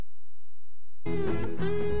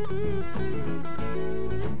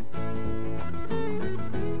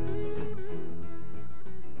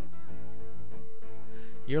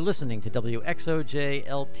You're listening to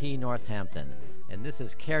WXOJ-LP Northampton, and this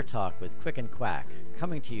is Care Talk with Quick and Quack,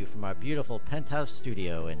 coming to you from our beautiful penthouse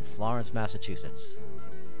studio in Florence, Massachusetts.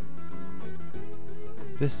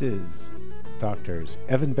 This is Doctors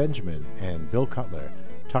Evan Benjamin and Bill Cutler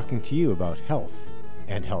talking to you about health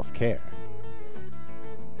and health care.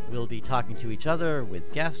 We'll be talking to each other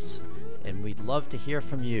with guests, and we'd love to hear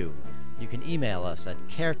from you. You can email us at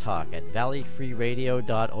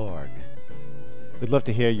caretalk@valleyfreeradio.org. We'd love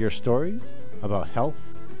to hear your stories about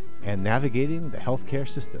health and navigating the healthcare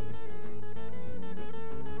system.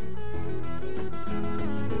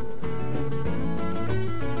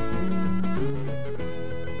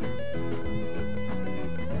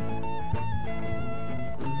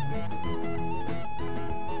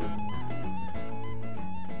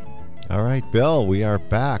 All right, Bill, we are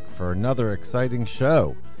back for another exciting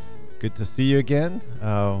show. Good to see you again.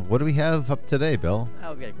 What do we have up today, Bill?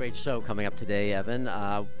 We've got a great show coming up today, Evan.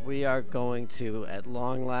 We are going to, at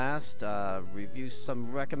long last, review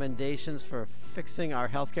some recommendations for fixing our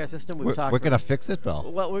healthcare system. We're going to fix it,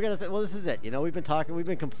 Bill? Well, this is it. You know, we've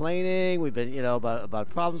been complaining, we've been, about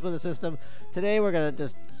problems with the system. Today, we're going to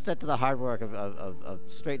just set to the hard work of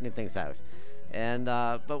straightening things out. And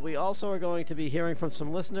but we also are going to be hearing from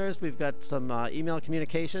some listeners. We've got some email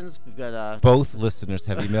communications. We've got both listeners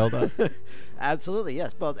have emailed us. Absolutely,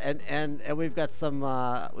 yes, both. And we've got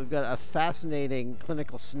we've got a fascinating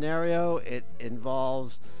clinical scenario. It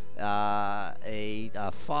involves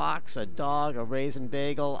a fox, a dog, a raisin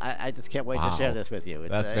bagel. I just can't wait to share this with you.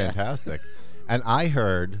 That's fantastic. And I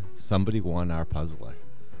heard somebody won our puzzler.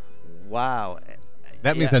 Wow.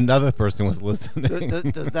 That means another person was listening.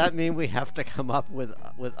 Does that mean we have to come up with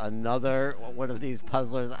another one of these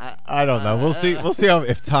puzzlers? I don't know. We'll see. We'll see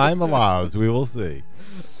if time allows. We will see.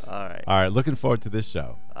 All right. All right. Looking forward to this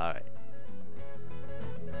show. All right.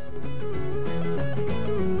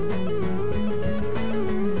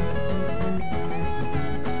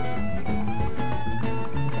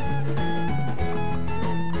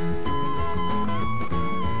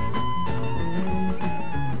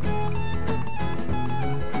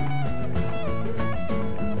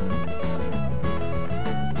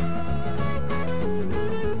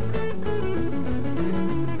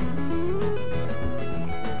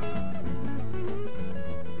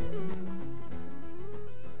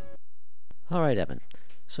 All right, Evan.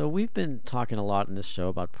 So we've been talking a lot in this show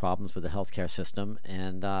about problems with the healthcare system,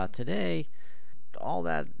 and today, all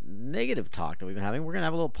that negative talk that we've been having, we're going to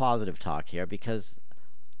have a little positive talk here because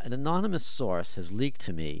an anonymous source has leaked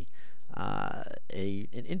to me an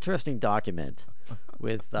interesting document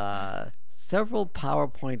with several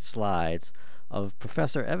PowerPoint slides of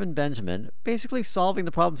Professor Evan Benjamin basically solving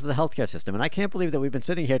the problems of the healthcare system. And I can't believe that we've been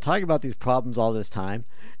sitting here talking about these problems all this time,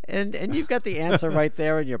 and you've got the answer right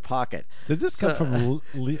there in your pocket. Did this come from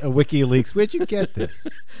WikiLeaks? Where'd you get this?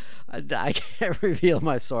 I can't reveal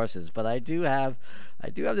my sources, but I do have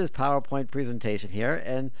this PowerPoint presentation here,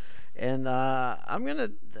 and I'm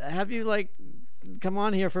gonna have you come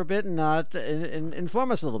on here for a bit and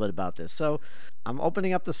inform us a little bit about this. So I'm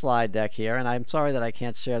opening up the slide deck here, and I'm sorry that I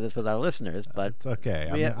can't share this with our listeners, but it's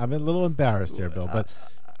okay. I'm a little embarrassed here, Bill, but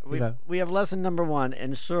we have lesson number 1: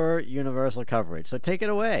 ensure universal coverage. So take it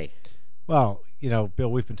away. Well, Bill,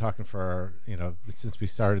 we've been talking since we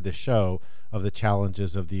started this show of the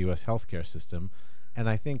challenges of the U.S. healthcare system, and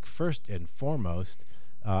I think first and foremost,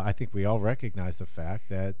 I think we all recognize the fact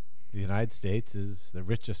that the United States is the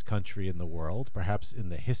richest country in the world, perhaps in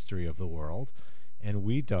the history of the world, and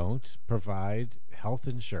we don't provide health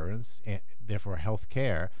insurance and therefore health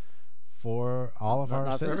care for all of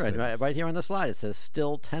our citizens. Right here on the slide, it says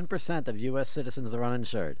still 10% of U.S. citizens are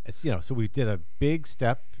uninsured. It's, so we did a big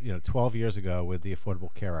step, 12 years ago with the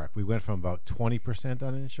Affordable Care Act. We went from about 20%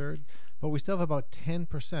 uninsured, but we still have about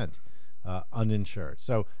 10% uninsured.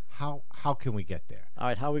 So how can we get there? All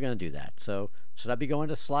right, how are we going to do that? So should I be going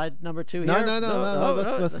to slide number 2 here? No.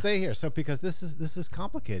 Let's stay here. So because this is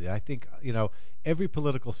complicated. I think every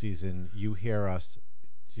political season you hear us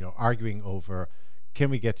arguing over,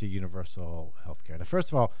 can we get to universal health care? Now, first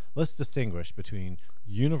of all, let's distinguish between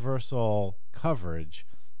universal coverage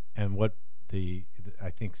and what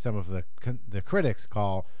I think some of the critics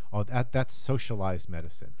call that's socialized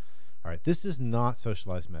medicine. All right, this is not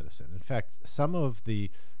socialized medicine. In fact, some of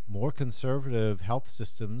the more conservative health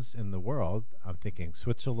systems in the world, I'm thinking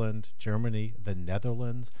Switzerland, Germany, the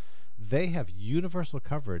Netherlands, they have universal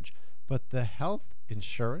coverage, but the health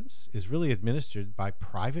insurance is really administered by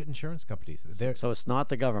private insurance companies. So it's not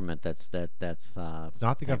the government that's it's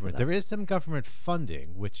not the government. There is some government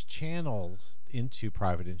funding which channels into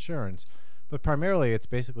private insurance, but primarily it's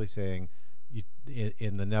basically saying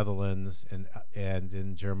in the Netherlands and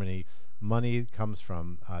in Germany, money comes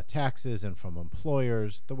from taxes and from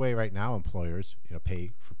employers. The way right now employers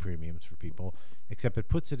pay for premiums for people, except it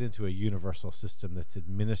puts it into a universal system that's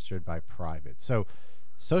administered by private. So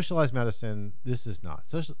socialized medicine, this is not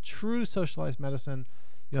true socialized medicine.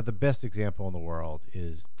 The best example in the world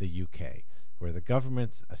is the UK, where the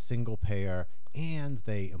government's a single payer and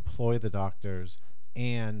they employ the doctors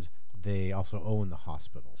and they also own the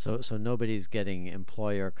hospitals. So nobody's getting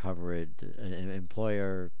employer coverage,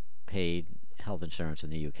 employer paid health insurance in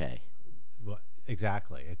the UK. Well,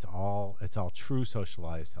 exactly. It's all true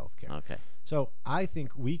socialized healthcare. Okay. So I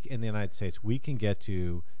think in the United States, we can get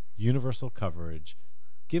to universal coverage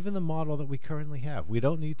given the model that we currently have. We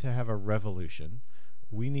don't need to have a revolution.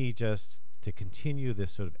 We need just to continue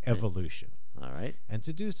this sort of evolution. All right. And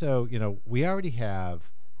to do so, we have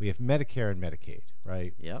Medicare and Medicaid,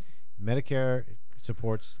 right? Yep. Medicare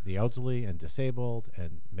supports the elderly and disabled,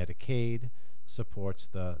 and Medicaid supports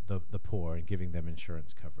the poor and giving them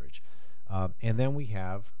insurance coverage. And then we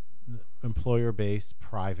have employer-based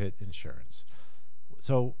private insurance.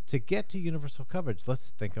 So to get to universal coverage, let's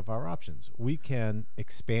think of our options. We can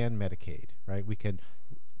expand Medicaid, right? We can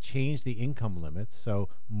change the income limits so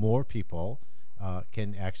more people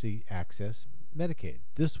can actually access Medicaid.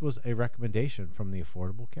 This was a recommendation from the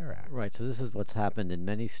Affordable Care Act. Right. So this is what's happened in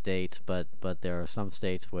many states, but there are some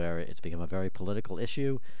states where it's become a very political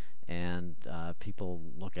issue, and people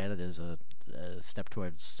look at it as a step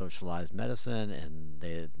towards socialized medicine, and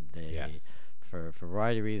they Yes. for a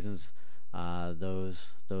variety of reasons,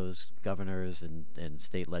 those governors and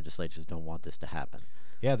state legislatures don't want this to happen.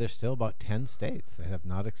 Yeah, there's still about 10 states that have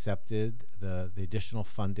not accepted the additional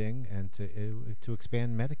funding and to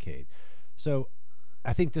expand Medicaid. So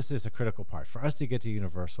I think this is a critical part. For us to get to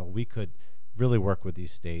universal, we could really work with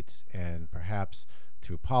these states and perhaps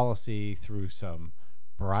through policy, through some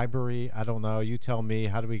bribery. I don't know. You tell me,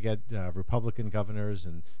 how do we get Republican governors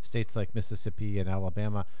in states like Mississippi and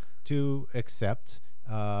Alabama to accept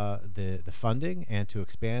the funding and to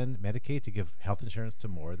expand Medicaid to give health insurance to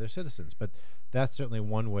more of their citizens? But that's certainly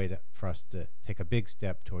one way for us to take a big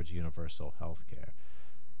step towards universal health care.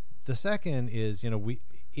 The second is, we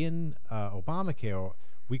in Obamacare,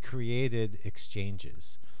 we created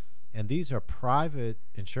exchanges. And these are private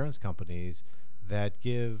insurance companies that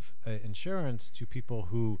give insurance to people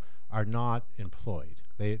who are not employed.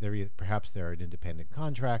 Perhaps they're an independent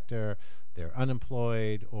contractor, they're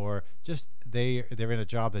unemployed, or just they're in a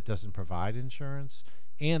job that doesn't provide insurance,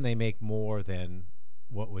 and they make more than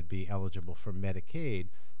what would be eligible for Medicaid.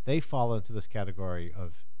 They fall into this category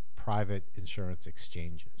of private insurance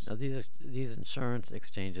exchanges. Now these insurance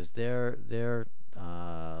exchanges, they're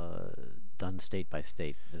done state by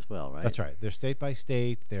state as well, right? That's right. They're state by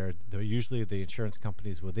state. They're usually the insurance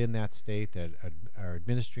companies within that state that are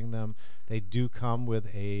administering them. They do come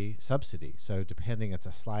with a subsidy. So it's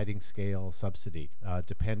a sliding scale subsidy.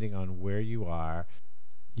 Depending on where you are,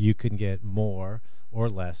 you can get more or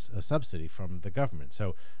less a subsidy from the government.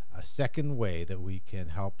 So a second way that we can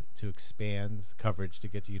help to expand coverage to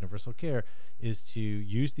get to universal care is to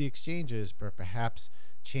use the exchanges, but perhaps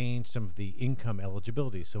change some of the income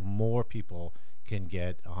eligibility so more people can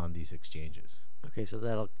get on these exchanges. Okay, so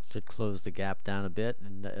that'll should close the gap down a bit.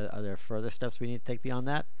 And are there further steps we need to take beyond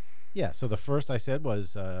that? Yeah, so the first I said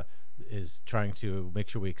was is trying to make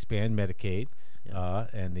sure we expand Medicaid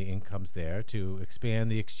and the incomes there, to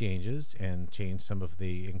expand the exchanges and change some of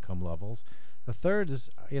the income levels. The third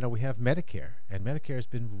is, we have Medicare, and Medicare has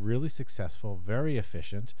been really successful, very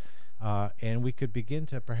efficient, and we could begin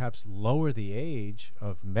to perhaps lower the age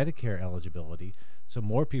of Medicare eligibility so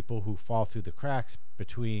more people who fall through the cracks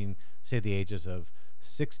between, say, the ages of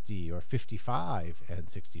 60 or 55 and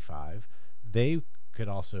 65, they could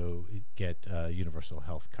also get universal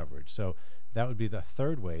health coverage. So that would be the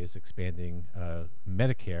third way, is expanding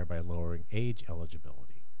Medicare by lowering age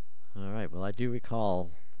eligibility. All right. Well, I do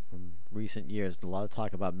recall from recent years a lot of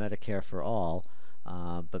talk about Medicare for all,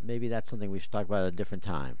 but maybe that's something we should talk about at a different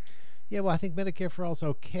time. Yeah, well, I think Medicare for all is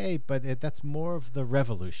okay, but that's more of the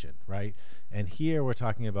revolution, right? And here we're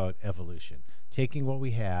talking about evolution, taking what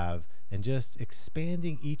we have and just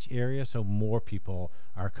expanding each area so more people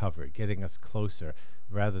are covered, getting us closer,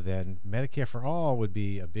 rather than Medicare for all would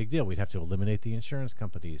be a big deal. We'd have to eliminate the insurance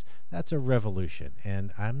companies. That's a revolution,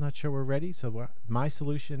 and I'm not sure we're ready. So my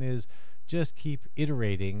solution is just keep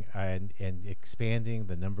iterating and expanding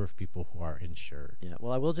the number of people who are insured. Yeah.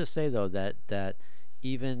 Well, I will just say though that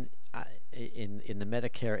even in the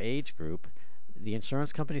Medicare age group, the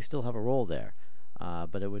insurance companies still have a role there,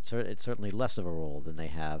 but it's certainly less of a role than they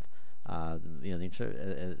have.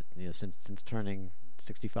 Since turning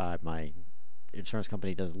 65, my insurance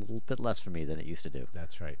company does a little bit less for me than it used to do.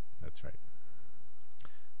 That's right. That's right.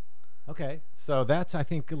 Okay, so that's, I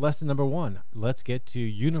think, lesson number one. Let's get to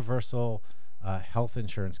universal health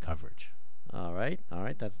insurance coverage. All right, all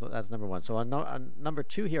right. That's number one. So on number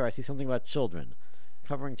two here, I see something about children,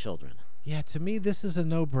 covering children. Yeah, to me, this is a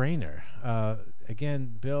no-brainer.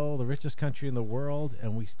 Again, Bill, the richest country in the world,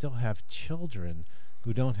 and we still have children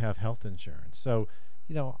who don't have health insurance. So,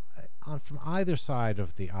 from either side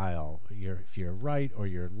of the aisle, if you're right or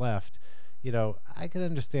you're left, I can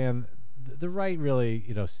understand the right really,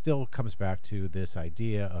 still comes back to this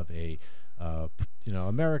idea of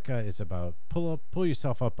America is about pull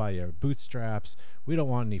yourself up by your bootstraps. We don't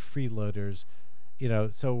want any freeloaders,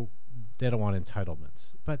 so they don't want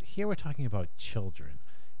entitlements. But here we're talking about children.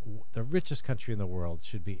 The richest country in the world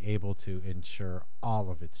should be able to insure all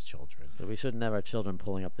of its children. So we shouldn't have our children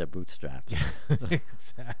pulling up their bootstraps.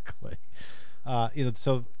 Exactly.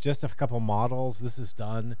 So just a couple models. This is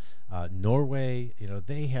done. Norway,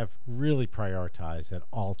 they have really prioritized that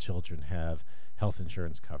all children have health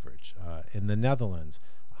insurance coverage. In the Netherlands,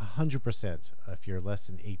 100%. If you're less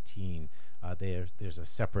than 18, there's a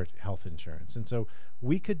separate health insurance. And so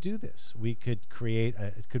we could do this. We could create,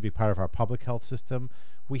 it could be part of our public health system.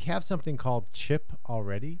 We have something called CHIP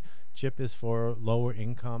already. CHIP is for lower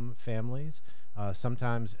income families.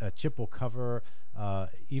 Sometimes CHIP will cover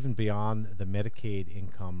even beyond the Medicaid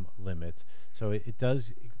income limit. So it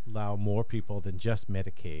does allow more people than just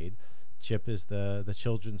Medicaid. CHIP is the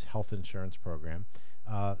Children's Health Insurance Program.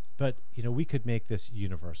 But we could make this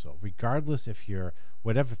universal, regardless if you're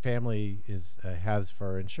whatever family has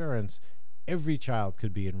for insurance. Every child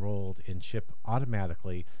could be enrolled in CHIP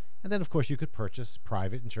automatically, and then of course you could purchase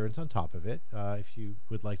private insurance on top of it if you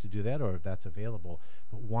would like to do that, or if that's available.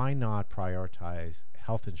 But why not prioritize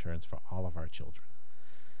health insurance for all of our children?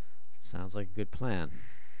 Sounds like a good plan.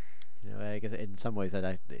 I guess in some ways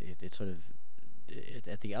it sort of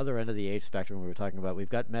at the other end of the age spectrum we were talking about, we've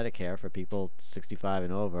got Medicare for people 65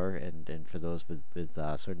 and over, and for those with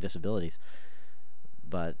certain disabilities.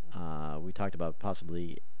 But we talked about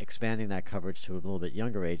possibly expanding that coverage to a little bit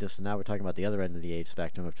younger ages. So now we're talking about the other end of the age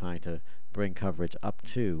spectrum of trying to bring coverage up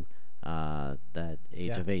to that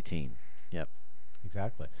age of 18. Yep.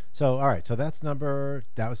 Exactly. So, all right. So that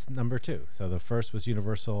was number two. So the first was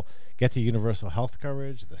get to universal health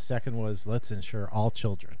coverage. The second was let's insure all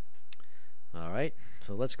children. All right,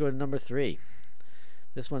 so let's go to number three.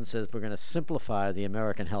 This one says we're going to simplify the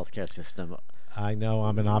American healthcare system. I know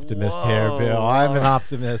I'm an optimist here, Bill. I'm an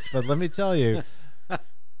optimist, but let me tell you,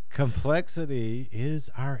 complexity is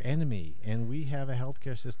our enemy, and we have a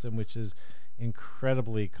healthcare system which is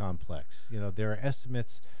incredibly complex. There are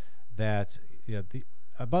estimates that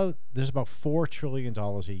there's about $4 trillion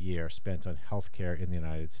a year spent on healthcare in the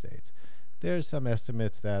United States. There's some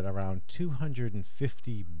estimates that around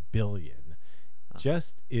 250 billion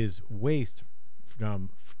just is waste from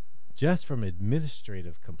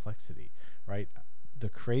administrative complexity, right? The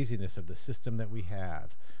craziness of the system that we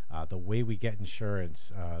have, the way we get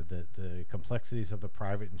insurance, the complexities of the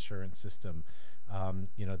private insurance system,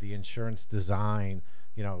 the insurance design.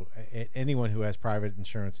 Anyone who has private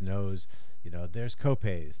insurance knows, there's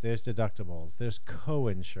copays, there's deductibles, there's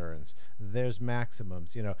co-insurance, there's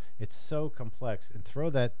maximums. It's so complex, and throw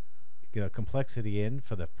that complexity in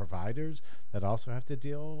for the providers that also have to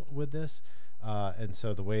deal with this. And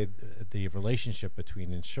so the way the relationship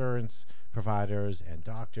between insurance providers and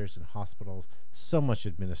doctors and hospitals, so much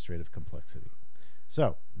administrative complexity.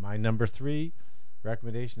 So my number three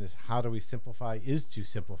recommendation is to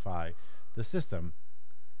simplify the system.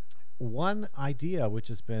 One idea which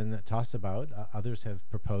has been tossed about, others have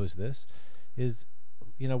proposed this, is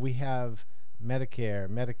we have Medicare,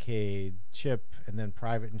 Medicaid, CHIP, and then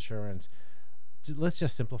private insurance. Let's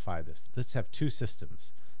just simplify this. Let's have two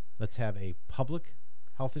systems. Let's have a public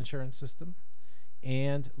health insurance system,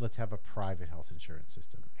 and let's have a private health insurance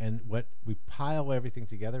system. And what we pile everything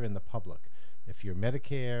together in the public. If you're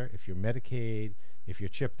Medicare, if you're Medicaid, if you're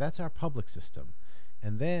CHIP, that's our public system.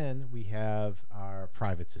 And then we have our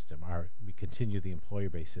private system. We continue the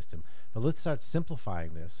employer-based system. But let's start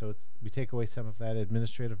simplifying this so we take away some of that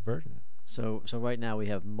administrative burden. So right now we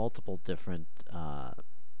have multiple different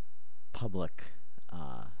public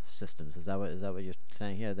systems. Is that what you're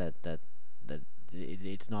saying here? That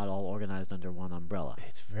it's not all organized under one umbrella.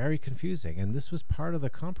 It's very confusing, and this was part of the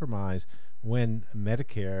compromise when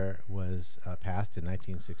Medicare was passed in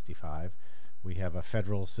 1965. We have a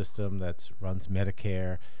federal system that runs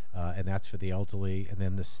Medicare, and that's for the elderly, and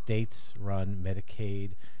then the states run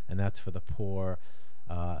Medicaid, and that's for the poor.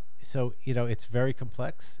 so it's very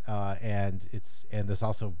complex, and there's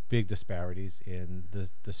also big disparities in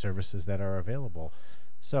the services that are available.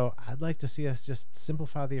 So I'd like to see us just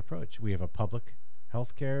simplify the approach. We have a public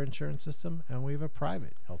healthcare insurance system, and we have a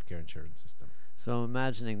private healthcare insurance system. So I'm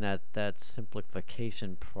imagining that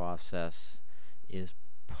simplification process is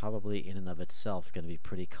probably in and of itself going to be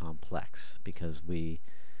pretty complex, because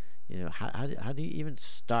how do you even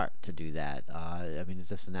start to do that? I mean, is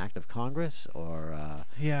this an act of Congress, or?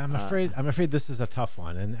 Yeah, I'm afraid this is a tough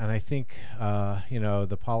one, and I think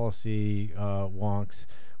the policy wonks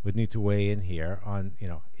would need to weigh in here on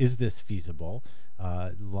is this feasible?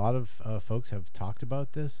 A lot of folks have talked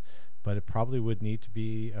about this, but it probably would need to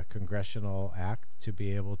be a congressional act to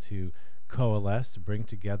be able to coalesce, to bring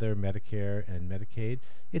together Medicare and Medicaid.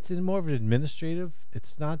 It's more of an administrative.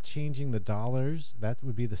 It's not changing the dollars. That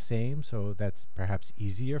would be the same, so that's perhaps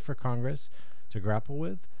easier for Congress to grapple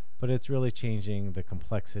with, but it's really changing the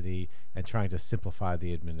complexity and trying to simplify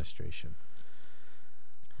the administration.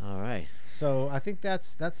 All right. So I think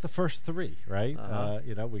that's the first three, right?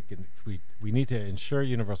 We need to ensure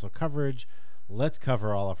universal coverage. Let's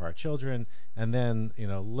cover all of our children, and then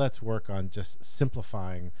let's work on just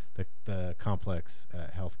simplifying the complex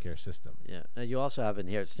healthcare system. Yeah. Now you also have in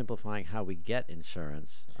here simplifying how we get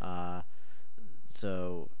insurance.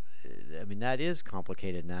 So, I mean, that is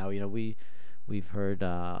complicated now. We've heard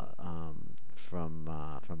from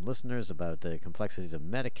listeners about the complexities of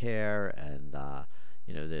Medicare, and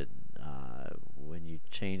that when you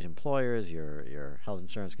change employers, your health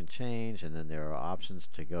insurance can change, and then there are options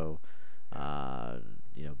to go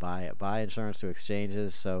buy insurance through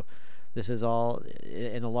exchanges. So this is all,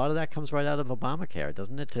 and a lot of that comes right out of Obamacare,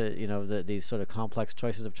 doesn't it? To these sort of complex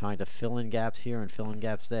choices of trying to fill in gaps here and fill in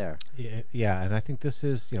gaps there. Yeah, and I think this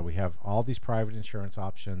is we have all these private insurance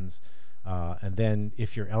options, and then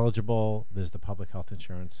if you're eligible, there's the public health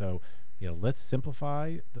insurance. So let's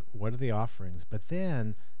simplify what are the offerings. But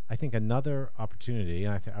then I think another opportunity,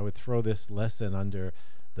 and I would throw this lesson under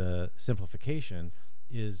the simplification,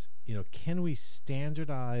 is can we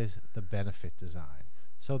standardize the benefit design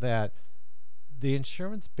so that the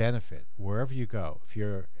insurance benefit wherever you go, if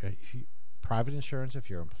you private insurance, if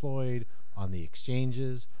you're employed on the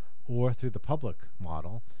exchanges or through the public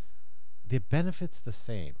model, the benefit's the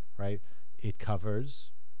same, right? It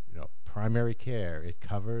covers primary care, it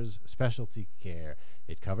covers specialty care,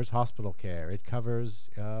 it covers hospital care, it covers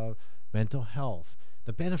mental health.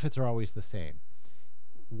 The benefits are always the same.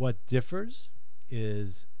 What differs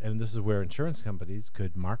is, and this is where insurance companies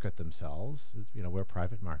could market themselves, we're a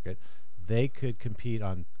private market, they could compete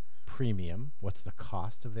on premium. What's the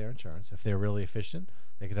cost of their insurance? If they're really efficient,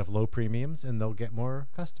 they could have low premiums and they'll get more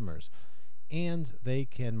customers. And they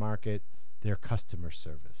can market their customer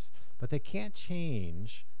service. But they can't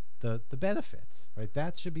change the benefits, right?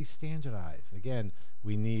 That should be standardized. Again,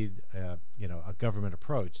 we need a government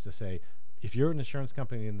approach to say, if you're an insurance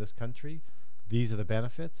company in this country, these are the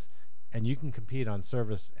benefits, and you can compete on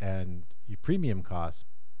service and your premium costs.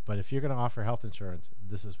 But if you're going to offer health insurance,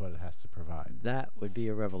 this is what it has to provide. That would be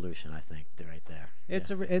a revolution, I think, right there.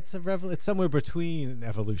 It's somewhere between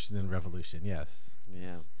evolution and revolution. Yes.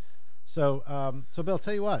 Yeah. So Bill,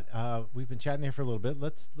 tell you what, we've been chatting here for a little bit.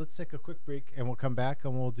 Let's take a quick break, and we'll come back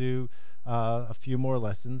and we'll do a few more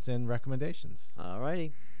lessons and recommendations. All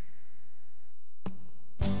righty.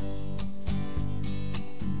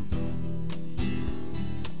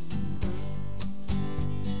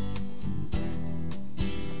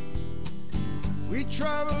 We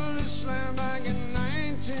traveled this land back in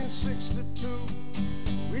 1962.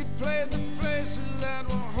 We played the places that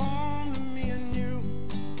were home to me and you.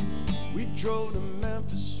 We drove to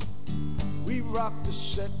Memphis, we rocked the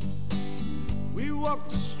set. We walked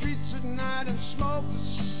the streets at night and smoked a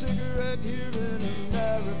cigarette here in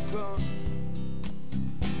America.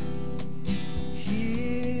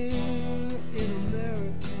 Here in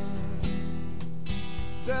America,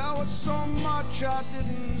 there was so much I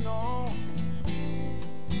didn't know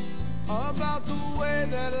about the way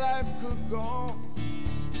that life could go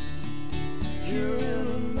here in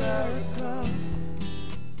America.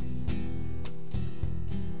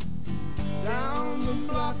 Down the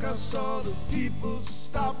block I saw the people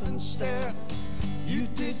stop and stare. You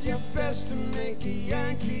did your best to make a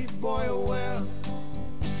Yankee boy aware.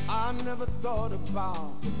 I never thought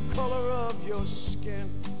about the color of your skin.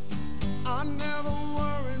 I never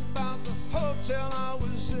worried about the hotel I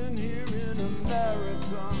was in here in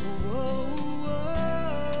America. Whoa,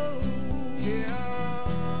 whoa. Here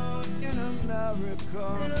in America.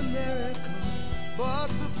 In America. But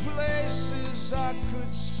the places I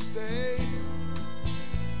could stay,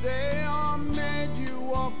 they all made you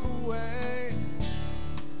walk away.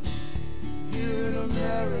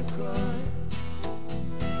 America.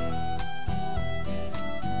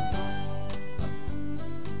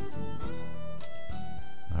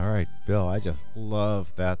 All right, Bill, I just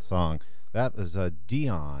love that song. That was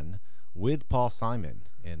Dion with Paul Simon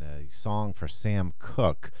in a song for Sam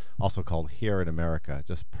Cooke, also called Here in America.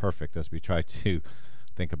 Just perfect as we try to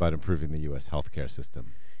think about improving the U.S. healthcare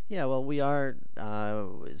system. Yeah, well, we are.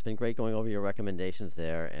 It's been great going over your recommendations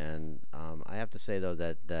there, and I have to say though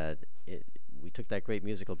that we took that great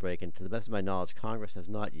musical break, and to the best of my knowledge, Congress has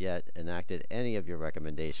not yet enacted any of your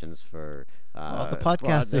recommendations for. Well, the podcast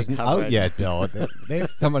broadening isn't out coverage. yet, Bill.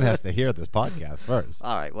 Someone has to hear this podcast first.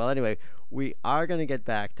 All right. Well, anyway, we are going to get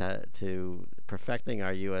back to perfecting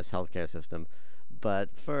our U.S. healthcare system. But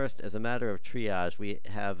first, as a matter of triage, we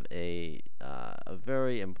have a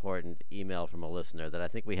very important email from a listener that I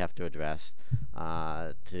think we have to address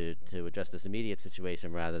to address this immediate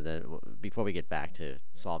situation rather than before we get back to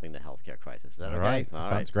solving the healthcare crisis. Is that All okay? right.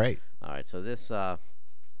 Sounds great. All right. So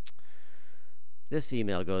this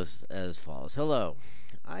email goes as follows. Hello.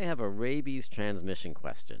 I have a rabies transmission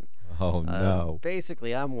question. Oh, no.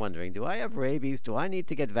 Basically, I'm wondering, do I have rabies? Do I need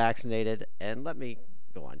to get vaccinated? And let me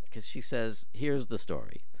go on, because she says, here's the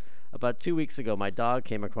story. About 2 weeks ago, my dog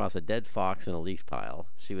came across a dead fox in a leaf pile.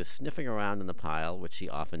 She was sniffing around in the pile, which she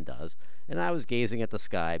often does, and I was gazing at the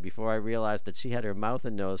sky before I realized that she had her mouth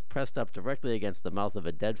and nose pressed up directly against the mouth of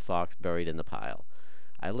a dead fox buried in the pile.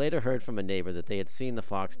 I later heard from a neighbor that they had seen the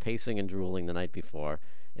fox pacing and drooling the night before,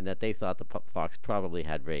 and that they thought the fox probably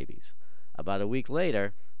had rabies. About a week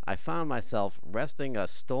later, I found myself wresting a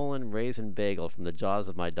stolen raisin bagel from the jaws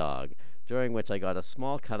of my dog, during which I got a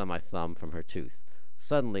small cut on my thumb from her tooth.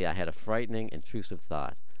 Suddenly, I had a frightening, intrusive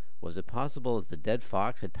thought. Was it possible that the dead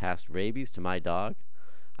fox had passed rabies to my dog?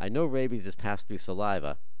 I know rabies is passed through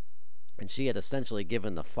saliva, and she had essentially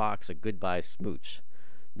given the fox a goodbye smooch.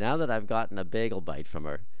 Now that I've gotten a bagel bite from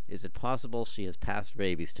her, is it possible she has passed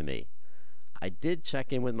rabies to me? I did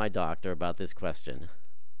check in with my doctor about this question,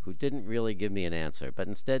 who didn't really give me an answer, but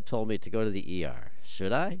instead told me to go to the ER.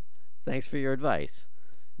 Should I? Thanks for your advice.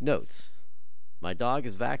 Notes. My dog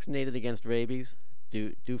is vaccinated against rabies,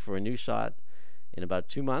 due for a new shot in about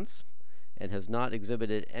 2 months, and has not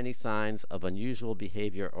exhibited any signs of unusual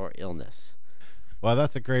behavior or illness. Well,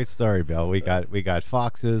 that's a great story, Bill. We got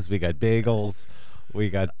foxes, we got bagels, we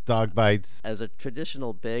got dog bites. As a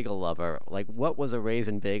traditional bagel lover, like, what was a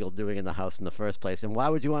raisin bagel doing in the house in the first place, and why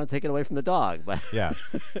would you want to take it away from the dog?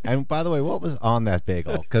 Yes. And by the way, what was on that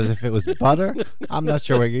bagel? Because if it was butter, I'm not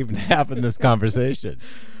sure we're even having this conversation.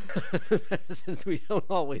 Since we don't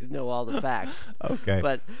always know all the facts. Okay.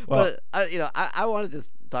 But I wanted to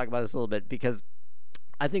talk about this a little bit because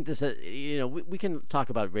I think this, we can talk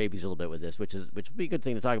about rabies a little bit with this, which would be a good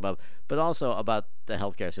thing to talk about, but also about the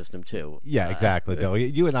healthcare system too. Yeah, exactly, Bill.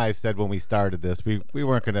 You and I said when we started this, we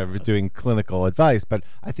weren't going to be doing clinical advice, but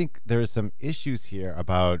I think there are some issues here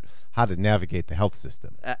about how to navigate the health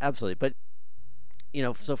system. Absolutely. But,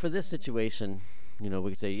 so for this situation, we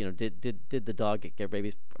could say, did the dog get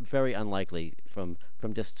rabies? Very unlikely from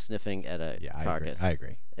just sniffing at a carcass. I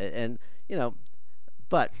agree. And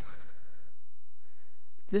but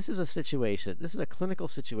this is a clinical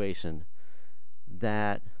situation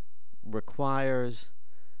that requires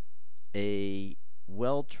a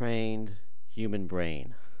well-trained human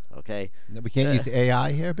brain, okay? We can't use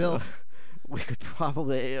AI here, Bill? We could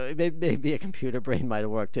probably, maybe a computer brain might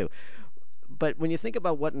have worked too. But when you think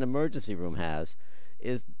about what an emergency room has,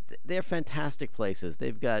 they're fantastic places.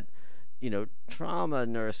 They've got, trauma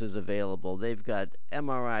nurses available. They've got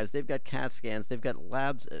MRIs. They've got CAT scans. They've got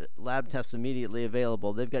lab tests immediately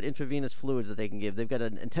available. They've got intravenous fluids that they can give. They've got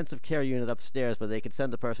an intensive care unit upstairs where they can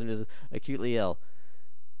send the person who's acutely ill.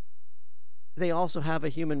 They also have a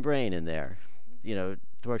human brain in there, to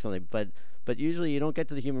work something. But usually you don't get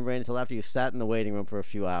to the human brain until after you sat in the waiting room for a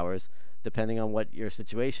few hours, depending on what your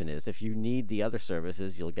situation is. If you need the other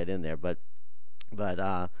services, you'll get in there. But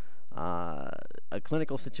a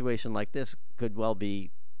clinical situation like this could well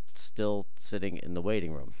be still sitting in the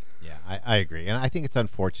waiting room. Yeah, I agree. And I think it's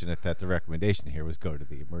unfortunate that the recommendation here was go to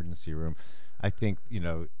the emergency room. I think,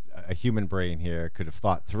 a human brain here could have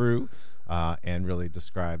thought through and really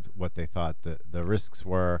described what they thought the risks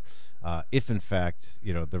were. If, in fact,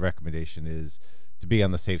 the recommendation is to be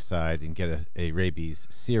on the safe side and get a rabies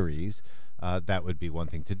series, that would be one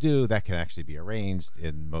thing to do. That can actually be arranged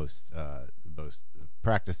in most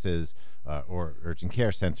practices or urgent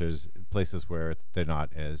care centers, places where they're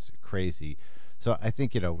not as crazy. So I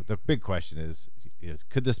think, the big question is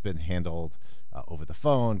could this been handled over the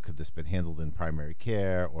phone? Could this been handled in primary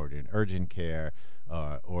care or in urgent care?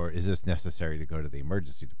 Or is this necessary to go to the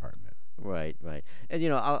emergency department? Right. And,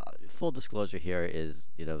 full disclosure here is,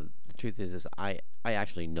 the truth is I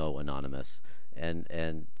actually know Anonymous,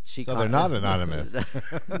 and she. So they're not anonymous.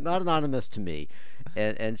 Not anonymous to me,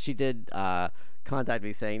 and she did contact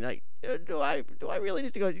me saying, like, do I really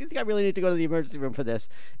need to go? Do you think I really need to go to the emergency room for this?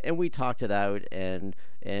 And we talked it out, and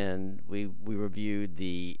we reviewed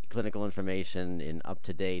the clinical information in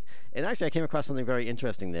UpToDate. And actually, I came across something very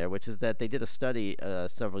interesting there, which is that they did a study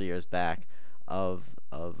several years back of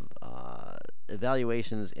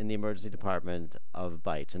evaluations in the emergency department of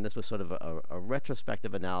bites, and this was sort of a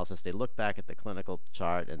retrospective analysis. They looked back at the clinical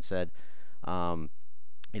chart and said, how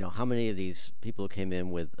many of these people who came in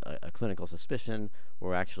with a clinical suspicion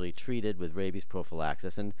were actually treated with rabies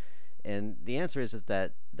prophylaxis, and the answer is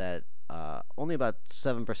that only about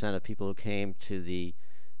 7% of people who came to the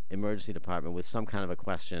emergency department with some kind of a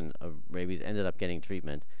question of rabies ended up getting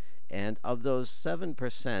treatment, and of those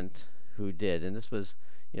 7% who did, and this was,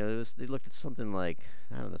 they looked at something like,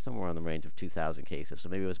 I don't know, somewhere on the range of 2,000 cases, so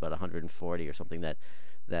maybe it was about 140 or something that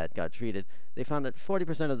got treated. They found that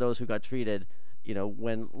 40% of those who got treated,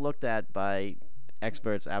 when looked at by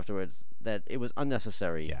experts afterwards, that it was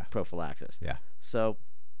unnecessary prophylaxis. Yeah. So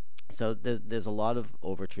there's a lot of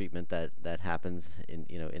overtreatment that happens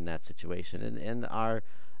in that situation, and I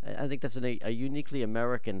think that's a uniquely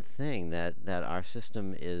American thing that our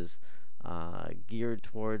system is geared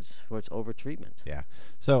towards overtreatment. Yeah.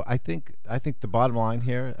 So I think the bottom line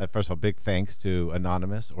here, first of all, big thanks to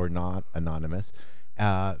Anonymous or not Anonymous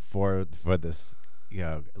for this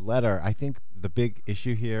letter. I think the big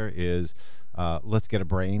issue here is let's get a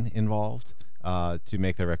brain involved to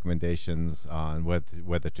make the recommendations on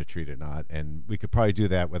whether to treat or not, and we could probably do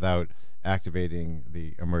that without activating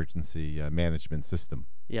the emergency management system.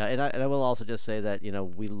 Yeah, and I will also just say that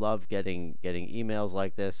we love getting emails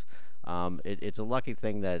like this. It's a lucky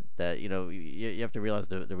thing that you have to realize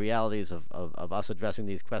the realities of us addressing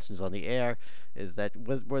these questions on the air is that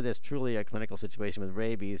where there's truly a clinical situation with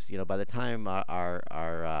rabies, by the time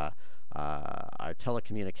our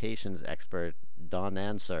telecommunications expert Don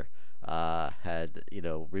Answer had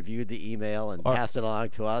reviewed the email and passed it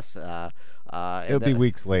along to us, it'll be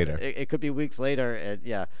weeks later. It could be weeks later,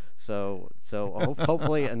 and so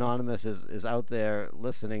hopefully Anonymous is out there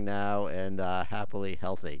listening now and happily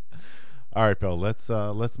healthy. All right, Bill. Let's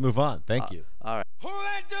move on. Thank you. All right. Who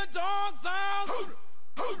let the dogs out?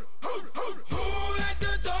 Who let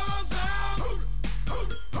the dogs out? Who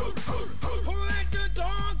let the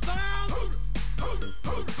dogs out?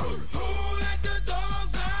 Who let the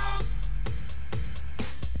dogs out?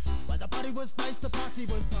 Well, the party was nice, the party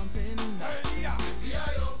was pumping, Hey, yeah,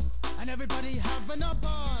 B-I-O. and everybody having a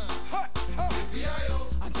ball Ha, ha, B-I-O.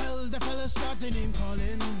 until the fellas started name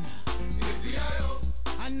calling, B-I-O.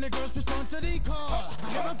 and the girls respond to the call.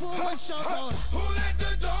 I hear a woman shout out, Who let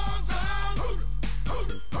the dogs out?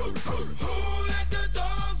 Who let the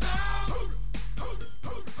dogs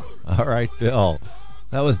out? All right, Bill.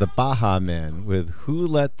 That was the Baha Men with Who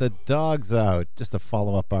Let the Dogs Out, just to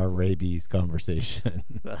follow up our rabies conversation.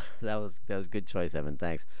 that was a good choice, Evan.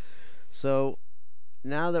 Thanks. So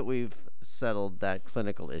now that we've settled that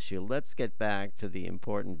clinical issue, let's get back to the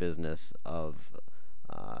important business of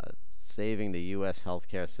saving the U.S.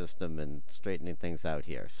 healthcare system and straightening things out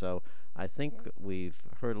here. So I think we've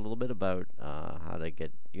heard a little bit about how to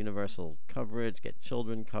get universal coverage, get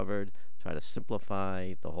children covered, try to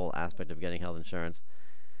simplify the whole aspect of getting health insurance.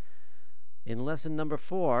 In lesson number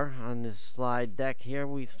 4 on this slide deck here,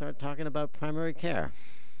 we start talking about primary care.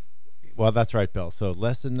 Well, that's right, Bill. So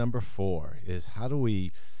lesson number 4 is how do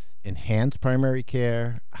we enhance primary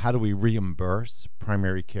care? How do we reimburse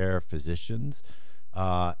primary care physicians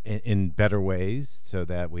in better ways so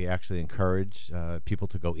that we actually encourage people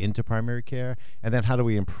to go into primary care? And then how do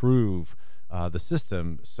we improve the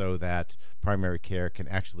system so that primary care can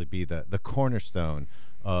actually be the cornerstone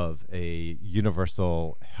of a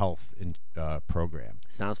universal health program?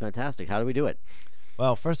 Sounds fantastic. How do we do it?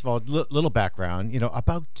 Well, first of all, little background.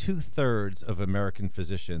 About 2/3 of American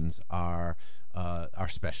physicians are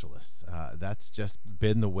specialists. That's just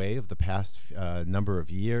been the way of the past number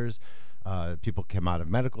of years. People come out of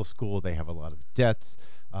medical school. They have a lot of debts.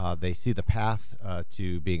 They see the path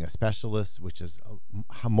to being a specialist, which is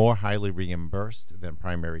more highly reimbursed than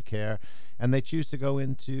primary care, and they choose to go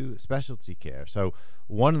into specialty care. So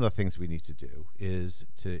one of the things we need to do is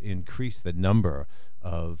to increase the number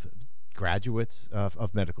of graduates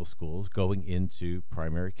of medical schools going into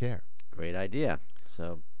primary care. Great idea.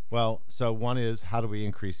 So Well, so one is how do we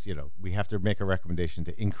increase, we have to make a recommendation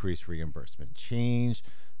to increase reimbursement, change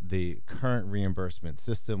the current reimbursement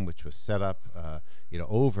system, which was set up,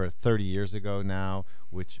 over 30 years ago now,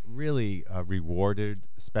 which really rewarded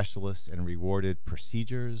specialists and rewarded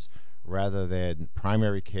procedures rather than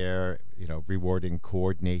primary care, rewarding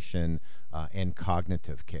coordination and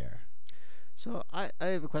cognitive care. So I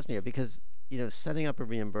have a question here because, setting up a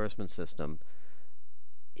reimbursement system,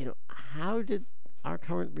 how did our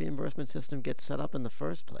current reimbursement system get set up in the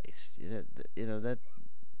first place? That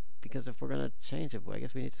because if we're going to change it, well, I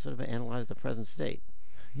guess we need to sort of analyze the present state.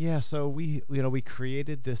 Yeah, so we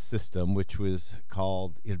created this system, which was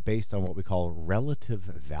called, based on what we call relative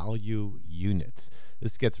value units.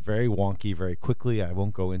 This gets very wonky very quickly. I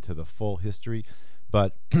won't go into the full history,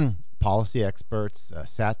 but policy experts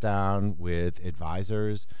sat down with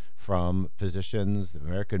advisors from physicians, the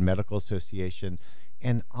American Medical Association,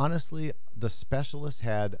 and honestly, the specialists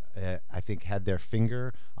had, I think, had their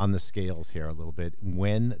finger on the scales here a little bit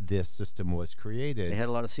when this system was created. They had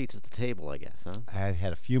a lot of seats at the table, I guess, huh? I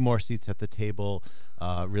had a few more seats at the table,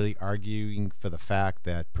 really arguing for the fact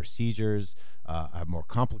that procedures are more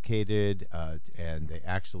complicated and they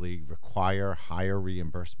actually require higher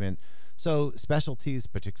reimbursement. So specialties,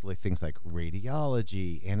 particularly things like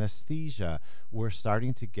radiology, anesthesia, were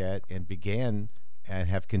starting to get and began and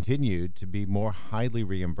have continued to be more highly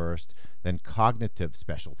reimbursed than cognitive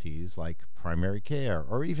specialties like primary care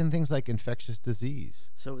or even things like infectious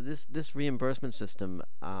disease. So this reimbursement system,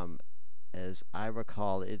 as I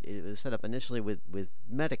recall, it was set up initially with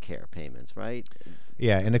Medicare payments, right?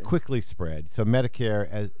 Yeah, and it quickly spread. So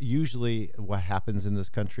Medicare, usually what happens in this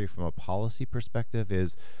country from a policy perspective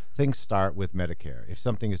is things start with Medicare. If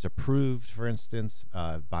something is approved, for instance,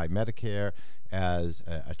 by Medicare as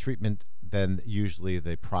a treatment, then usually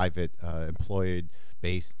the private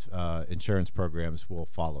employed-based insurance programs will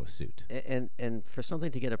follow suit. And for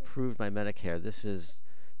something to get approved by Medicare,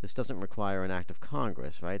 this doesn't require an act of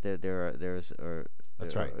Congress, right? That's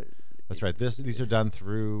right. That's right. These are done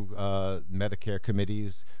through Medicare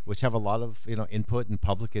committees, which have a lot of input and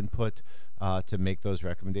public input to make those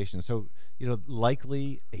recommendations. So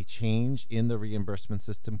likely a change in the reimbursement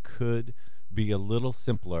system could be a little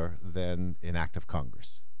simpler than an act of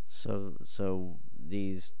Congress. So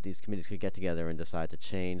these committees could get together and decide to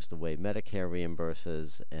change the way Medicare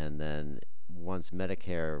reimburses, and then once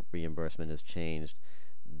Medicare reimbursement is changed,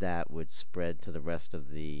 that would spread to the rest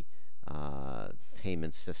of the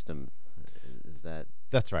payment system. Is that?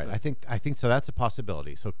 That's right. I think so. That's a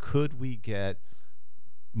possibility. So could we get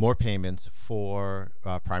more payments for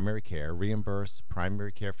primary care, reimburse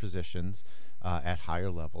primary care physicians at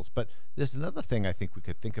higher levels? But there's another thing I think we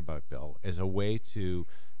could think about, Bill, as a way to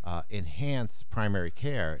enhance primary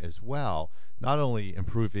care as well, not only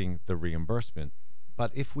improving the reimbursement,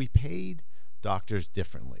 but if we paid doctors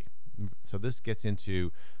differently. So this gets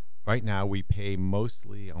into, right now we pay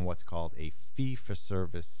mostly on what's called a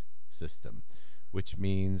fee-for-service system, which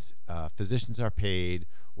means physicians are paid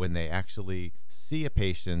when they actually see a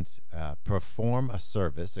patient, perform a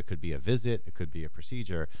service. It could be a visit, it could be a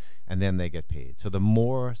procedure, and then they get paid. So the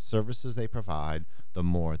more services they provide, the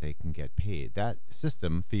more they can get paid. That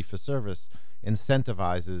system, fee-for-service,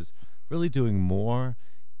 incentivizes really doing more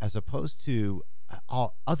as opposed to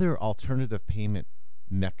other alternative payment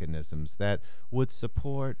mechanisms that would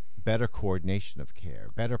support better coordination of care,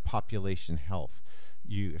 better population health.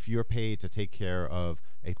 If you're paid to take care of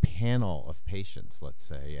a panel of patients, let's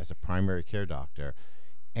say, as a primary care doctor,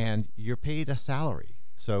 and you're paid a salary,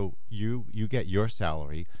 so you get your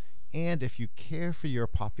salary, and if you care for your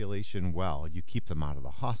population well, you keep them out of the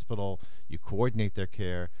hospital, you coordinate their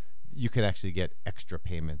care, you can actually get extra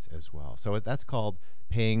payments as well. So that's called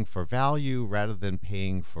paying for value rather than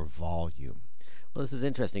paying for volume. Well, this is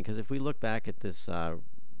interesting because if we look back at this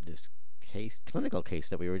clinical case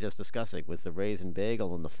that we were just discussing with the raisin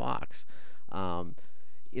bagel and the fox,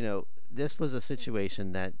 this was a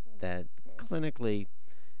situation that clinically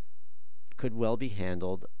could well be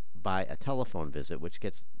handled by a telephone visit, which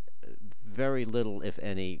gets very little, if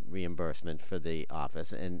any, reimbursement for the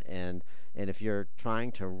office. And if you're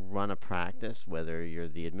trying to run a practice, whether you're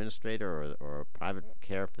the administrator or a private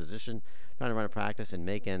care physician trying to run a practice and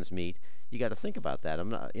make ends meet, you got to think about that. I'm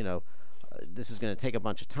not, this is going to take a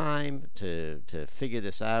bunch of time to figure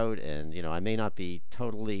this out, and I may not be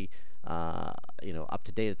totally up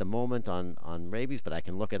to date at the moment on rabies, but I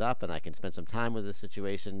can look it up and I can spend some time with the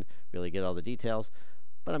situation, really get all the details.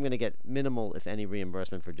 But I'm going to get minimal, if any,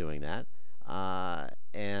 reimbursement for doing that,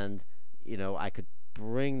 and I could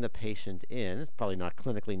bring the patient in. It's probably not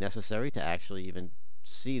clinically necessary to actually even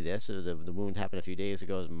see this. The wound happened a few days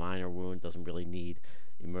ago. It's a minor wound, doesn't really need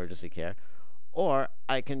emergency care, or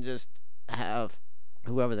I can just have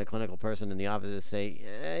whoever the clinical person in the office is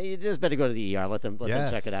say, you just better go to the ER. Let them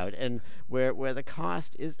check it Yes. out. And where the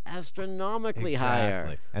cost is astronomically higher.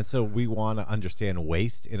 Exactly. And so we want to understand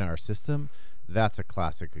waste in our system. That's a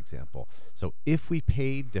classic example. So if we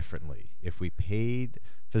paid differently, if we paid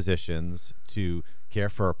physicians to care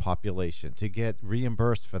for a population, to get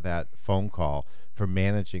reimbursed for that phone call, for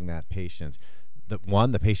managing that patient,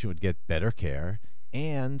 the patient would get better care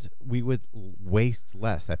and we would waste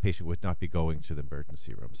less. That patient would not be going to the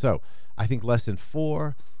emergency room. So I think lesson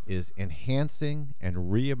 4 is enhancing and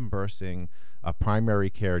reimbursing primary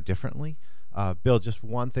care differently. Bill, just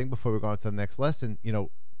one thing before we go on to the next lesson,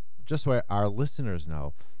 just so our listeners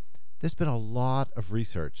know, there's been a lot of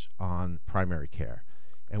research on primary care.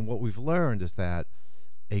 And what we've learned is that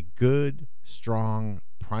a good, strong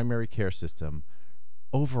primary care system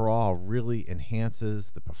overall really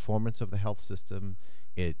enhances the performance of the health system.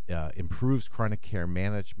 It improves chronic care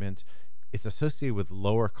management. It's associated with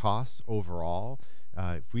lower costs overall.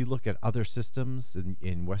 If we look at other systems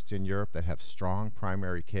in Western Europe that have strong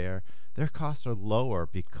primary care, their costs are lower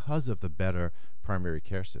because of the better primary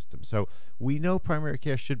care system. So we know primary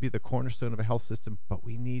care should be the cornerstone of a health system, but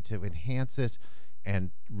we need to enhance it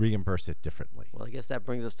and reimburse it differently. Well, I guess that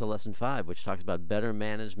brings us to lesson 5, which talks about better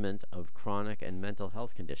management of chronic and mental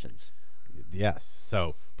health conditions. Yes.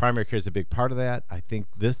 So primary care is a big part of that. I think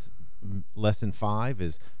this lesson 5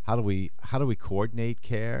 is how do we coordinate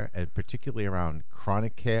care, and particularly around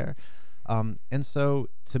chronic care. And so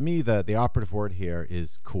to me, the operative word here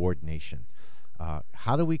is coordination.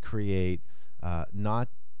 How do we create not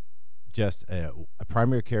just a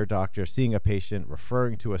primary care doctor seeing a patient,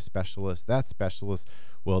 referring to a specialist? That specialist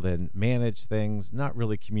will then manage things, not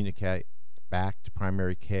really communicate back to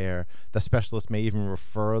primary care. The specialist may even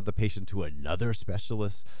refer the patient to another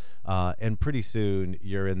specialist. And pretty soon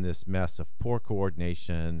you're in this mess of poor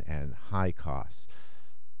coordination and high costs.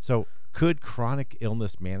 So could chronic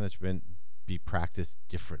illness management be practiced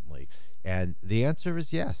differently? And the answer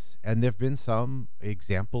is yes. And there have been some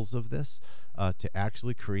examples of this to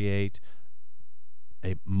actually create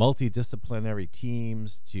a multidisciplinary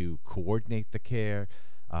teams to coordinate the care,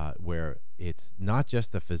 where it's not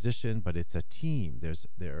just the physician, but it's a team.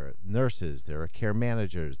 There are nurses, there are care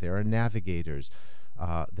managers, there are navigators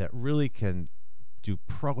that really can do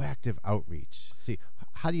proactive outreach. See,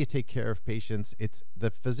 how do you take care of patients? It's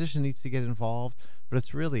the physician needs to get involved, but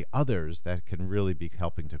it's really others that can really be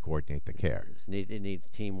helping to coordinate the care. It needs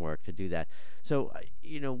teamwork to do that. So,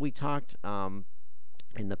 we talked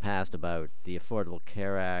in the past about the Affordable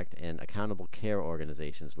Care Act and accountable care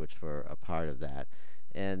organizations, which were a part of that.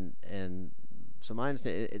 And so my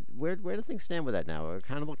understanding, where do things stand with that now? Are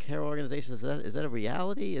accountable care organizations, is that a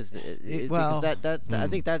reality? Because I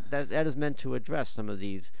think that is meant to address some of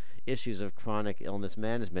these issues of chronic illness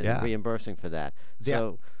management and reimbursing for that.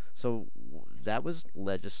 So that was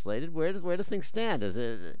legislated. Where do things stand? Is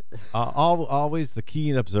it always the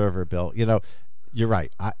keen observer, Bill? You're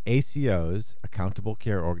right. ACOs, accountable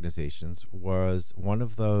care organizations, was one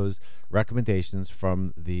of those recommendations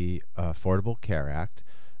from the Affordable Care Act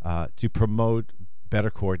to promote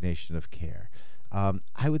better coordination of care.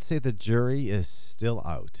 I would say the jury is still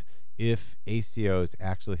out if ACOs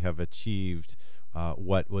actually have achieved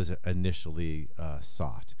what was initially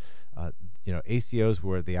sought. ACOs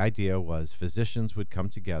were, the idea was physicians would come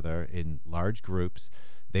together in large groups.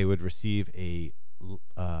 They would receive a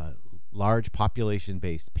large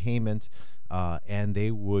population-based payment, and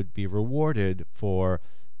they would be rewarded for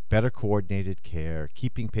better coordinated care,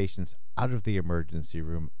 keeping patients out of the emergency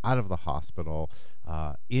room, out of the hospital,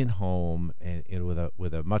 in home, and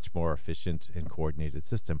with a much more efficient and coordinated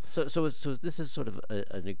system. So this is sort of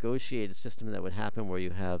a negotiated system that would happen where you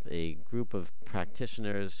have a group of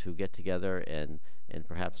practitioners who get together and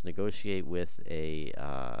perhaps negotiate with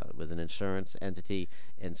an insurance entity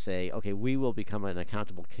and say, okay, we will become an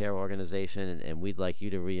accountable care organization, and we'd like you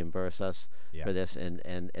to reimburse us for this, and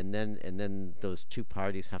then those two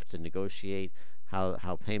parties have to negotiate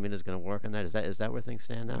how payment is going to work on that. Is that where things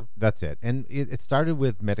stand now? That's it. And it started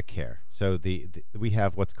with Medicare. So we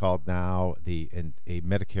have what's called now a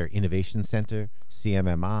Medicare Innovation Center,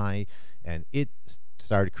 CMMI, and it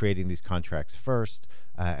started creating these contracts first,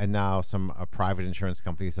 and now some private insurance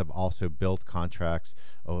companies have also built contracts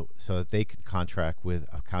so that they can contract with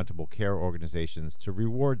accountable care organizations to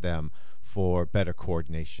reward them for better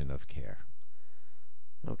coordination of care.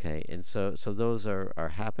 Okay, and so those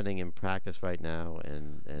are happening in practice right now,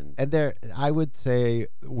 and there, I would say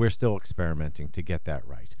we're still experimenting to get that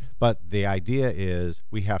right. But the idea is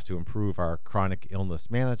we have to improve our chronic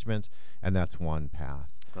illness management, and that's one path.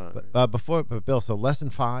 But Bill, so lesson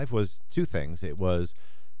 5 was two things. It was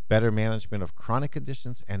better management of chronic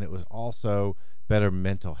conditions, and it was also better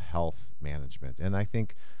mental health management. And I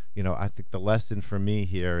think the lesson for me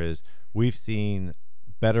here is we've seen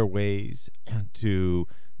better ways to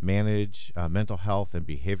manage mental health and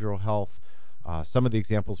behavioral health. Some of the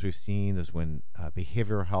examples we've seen is when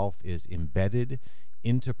behavioral health is embedded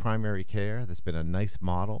into primary care. That's been a nice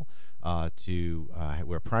model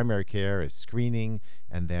where primary care is screening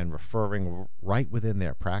and then referring right within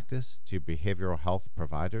their practice to behavioral health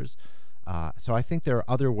providers. So I think there are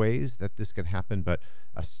other ways that this can happen, but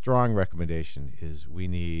a strong recommendation is we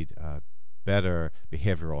need better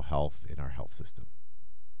behavioral health in our health system.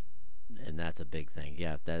 And that's a big thing.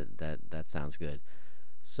 Yeah, that sounds good.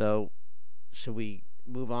 So, should we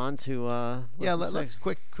move on to? Let's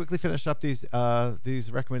quickly finish up these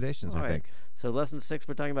recommendations. All I right. think. So, lesson 6,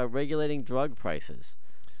 we're talking about regulating drug prices.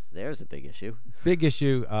 There's a big issue. Big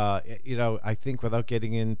issue. I think without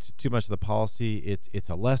getting into too much of the policy, it's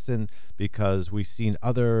a lesson because we've seen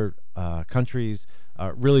other countries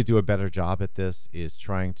really do a better job at this. Is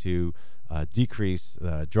trying to decrease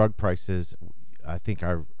drug prices. I think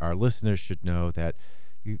our listeners should know that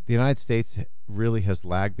the United States really has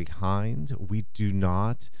lagged behind. We do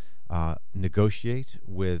not negotiate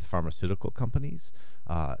with pharmaceutical companies.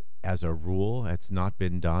 As a rule, it's not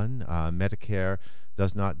been done. Medicare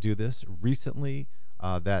does not do this. Recently,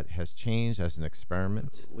 that has changed as an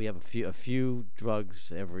experiment. We have a few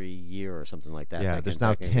drugs every year or something like that. Yeah, there's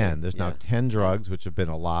now 10. There's now 10 drugs which have been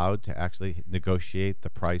allowed to actually negotiate the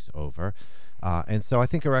price over. And so I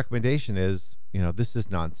think a recommendation is, this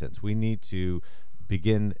is nonsense. We need to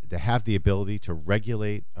begin to have the ability to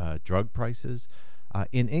regulate drug prices.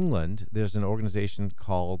 In England, there's an organization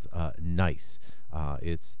called NICE.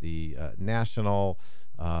 It's the National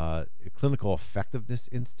Clinical Effectiveness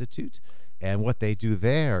Institute. And what they do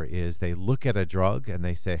there is they look at a drug and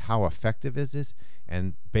they say, how effective is it?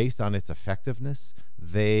 And based on its effectiveness,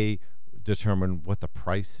 they determine what the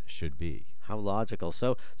price should be. How logical.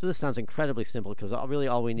 So this sounds incredibly simple because really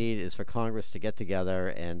all we need is for Congress to get together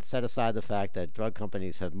and set aside the fact that drug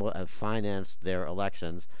companies have financed their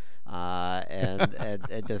elections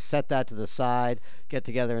and just set that to the side, get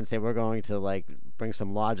together and say we're going to bring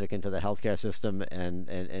some logic into the healthcare system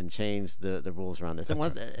and change the rules around this.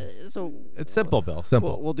 So it's simple, Bill.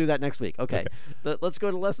 Simple. We'll do that next week. Okay. Let's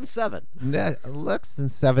go to lesson 7. Lesson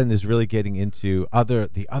 7 is really getting into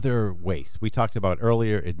the other waste. We talked about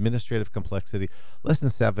earlier administrative complexity. Lesson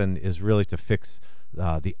 7 is really to fix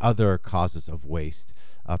the other causes of waste.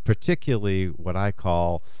 Particularly what I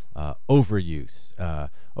call overuse.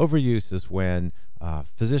 Overuse is when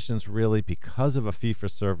physicians really, because of a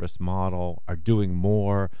fee-for-service model, are doing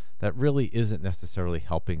more that really isn't necessarily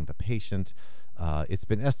helping the patient. It's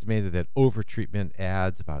been estimated that overtreatment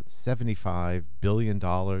adds about $75 billion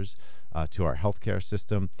to our healthcare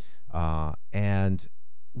system. And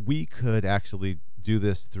we could actually do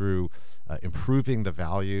this through improving the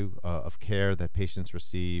value of care that patients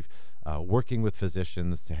receive, working with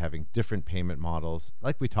physicians to having different payment models,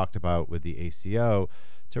 like we talked about with the ACO,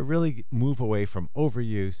 to really move away from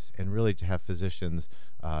overuse and really to have physicians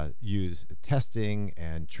use testing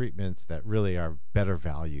and treatments that really are better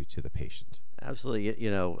value to the patient. Absolutely.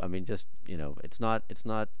 It's not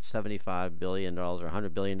 $75 billion or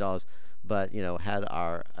 $100 billion. But, had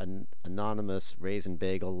our anonymous raisin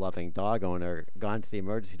bagel loving dog owner gone to the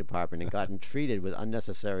emergency department and gotten treated with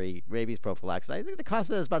unnecessary rabies prophylaxis, I think the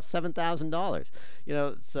cost of that is about $7,000.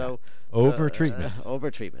 Overtreatment.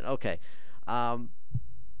 Overtreatment. Okay. And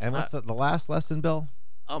what's the last lesson, Bill?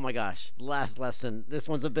 Oh my gosh, last lesson. This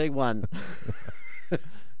one's a big one.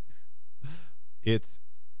 It's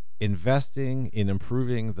investing in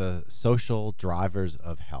improving the social drivers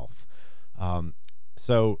of health.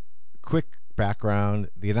 So quick background: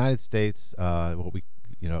 the United States,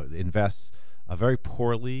 invests very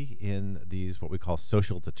poorly in these what we call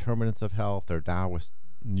social determinants of health, or now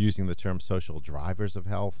using the term social drivers of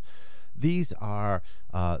health. These are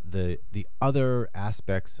the other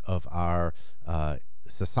aspects of our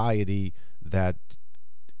society that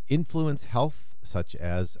influence health, such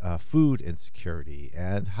as food insecurity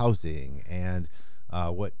and housing and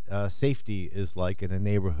what safety is like in a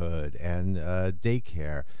neighborhood and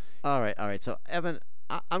daycare. All right. So, Evan,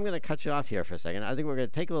 I'm going to cut you off here for a second. I think we're going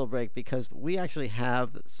to take a little break because we actually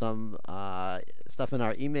have some stuff in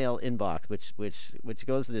our email inbox which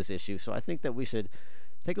goes to this issue. So I think that we should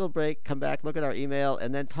take a little break, come back, look at our email,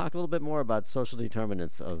 and then talk a little bit more about social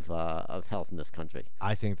determinants of health in this country.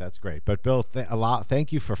 I think that's great. But Bill,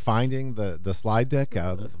 thank you for finding the slide deck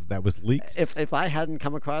that was leaked. If I hadn't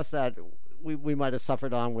come across that, we might have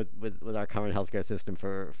suffered on with our current healthcare system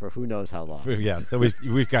for who knows how long. Yeah, so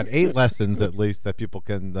we've got 8 lessons at least that people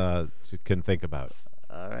can think about.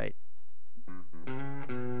 All right.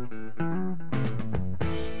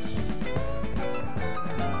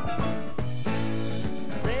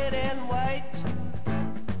 Red and white,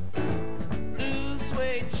 blue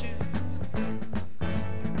suede shoes.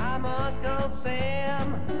 I'm Uncle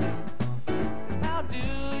Sam. How do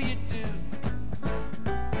you do?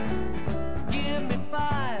 Give me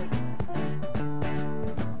 5.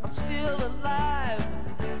 I'm still alive.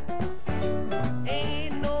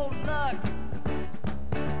 Ain't no luck.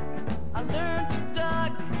 I learned to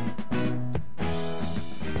duck.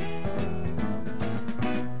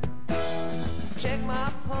 Check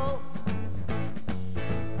my pulse.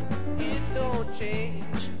 It don't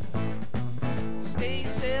change. Stay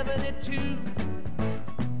 72.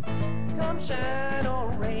 Come shine or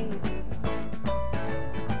rain.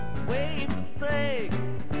 Wave the flag.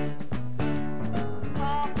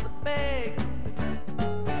 Pop the bag.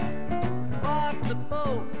 Rock the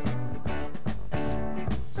boat.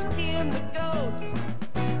 Skin the goat.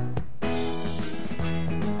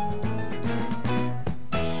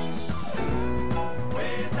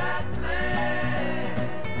 Wave that flag.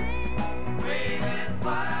 Wave it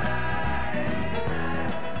wide.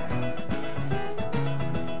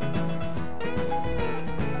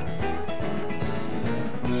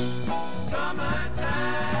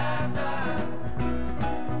 Summertime done.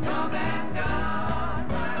 Come and gone,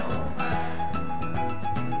 my oh my.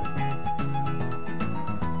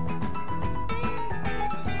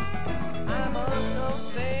 I'm Uncle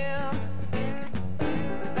Sam.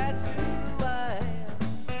 That's who I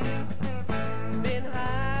am. Been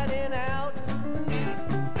hiding out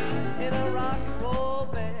in a rock and roll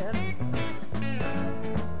band.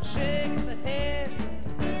 Shake the hand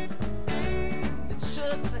that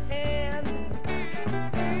shook the hand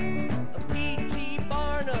of P.T.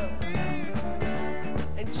 Barnum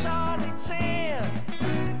and Charlie Chan.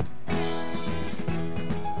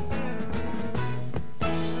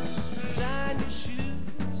 Shine your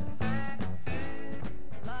shoes.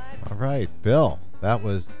 All right, Bill, that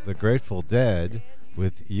was the Grateful Dead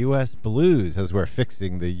with U.S. Blues as we're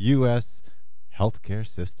fixing the U.S. healthcare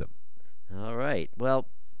system. All right. Well,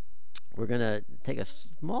 we're going to take a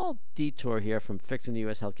small detour here from fixing the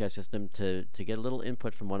U.S. healthcare system to get a little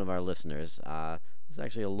input from one of our listeners. This is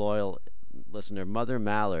actually a loyal listener, Mother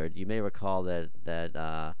Mallard. You may recall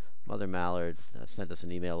that Mother Mallard sent us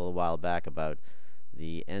an email a little while back about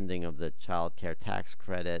the ending of the child care tax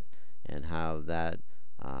credit and how that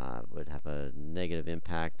would have a negative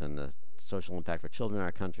impact on the social impact for children in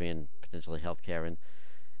our country and potentially healthcare.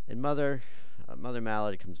 And Mother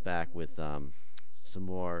Mallard comes back with some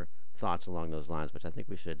more thoughts along those lines, which I think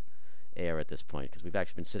we should air at this point because we've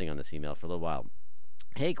actually been sitting on this email for a little while.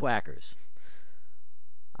 Hey, Quackers.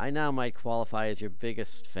 I now might qualify as your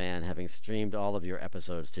biggest fan, having streamed all of your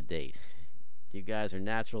episodes to date. You guys are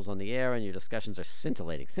naturals on the air, and your discussions are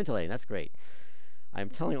scintillating. Scintillating, that's great. I'm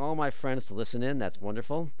telling all my friends to listen in. That's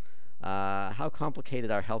wonderful. How complicated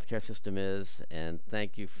our healthcare system is, and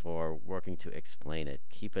thank you for working to explain it.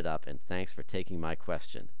 Keep it up, and thanks for taking my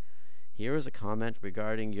question. Here is a comment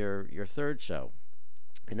regarding your third show.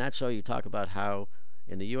 In that show, you talk about how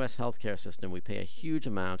in the U.S. healthcare system, we pay a huge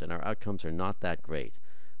amount, and our outcomes are not that great.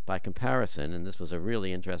 By comparison, and this was a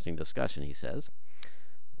really interesting discussion, he says,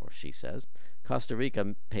 or she says, Costa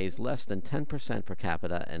Rica pays less than 10% per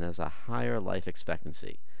capita and has a higher life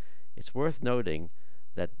expectancy. It's worth noting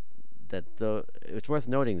though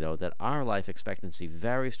that our life expectancy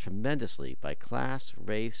varies tremendously by class,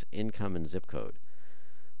 race, income, and zip code.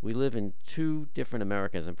 We live in 2 different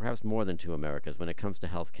Americas, and perhaps more than 2 Americas, when it comes to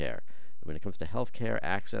health care. When it comes to health care,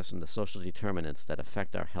 access, and the social determinants that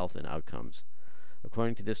affect our health and outcomes.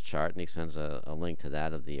 According to this chart, and he sends a link to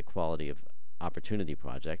that of the Equality of Opportunity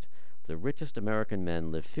Project, the richest American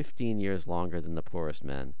men live 15 years longer than the poorest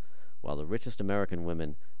men, while the richest American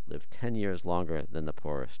women live 10 years longer than the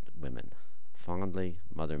poorest women. Fondly,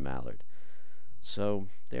 Mother Mallard. So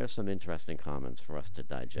there are some interesting comments for us to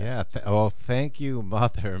digest. Yeah. Well, thank you,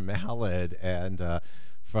 Mother Mallard, and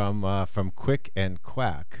from Quick and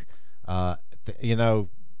Quack. One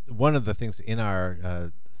of the things in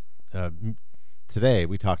our today,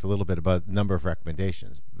 we talked a little bit about the number of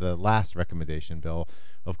recommendations. The last recommendation, Bill,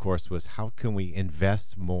 of course, was how can we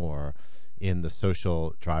invest more in the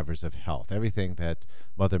social drivers of health? Everything that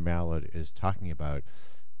Mother Mallard is talking about.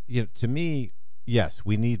 To me, yes,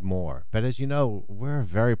 we need more. But as you know, we're a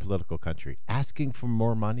very political country. Asking for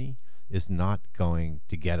more money is not going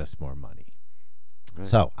to get us more money. Right.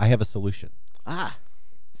 So I have a solution.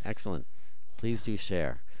 Excellent. Please do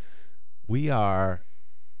share. we are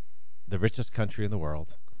the richest country in the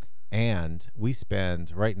world, and we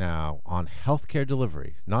spend right now on healthcare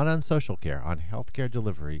delivery, not on social care, on healthcare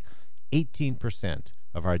delivery, 18%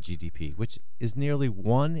 of our GDP, which is nearly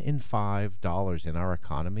 $1 in $5 in our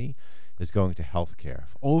economy is going to healthcare.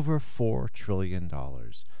 Over $4 trillion.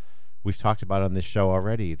 We've talked about on this show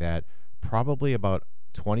already that probably about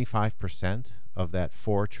 25% of that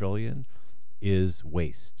 4 trillion is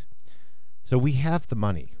waste. So we have the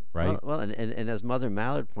money, right? Well, and as Mother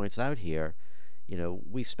Mallard points out here,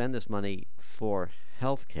 we spend this money for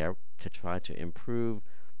health care to try to improve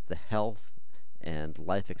the health and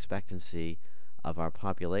life expectancy of our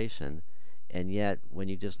population. And yet, when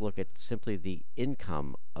you just look at simply the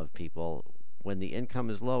income of people, when the income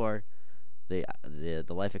is lower, the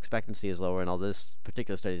life expectancy is lower, and although this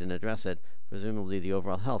particular study didn't address it, presumably the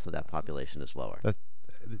overall health of that population is lower.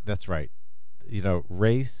 That's right.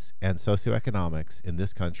 Race and socioeconomics in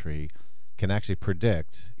this country can actually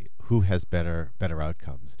predict who has better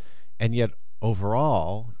outcomes. And yet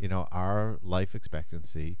overall, our life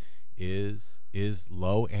expectancy is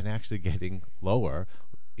low and actually getting lower.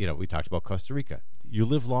 We talked about Costa Rica. You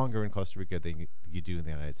live longer in Costa Rica than you do in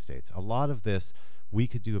the United States. A lot of this, we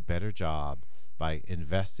could do a better job by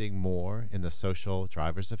investing more in the social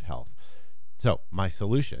drivers of health. So my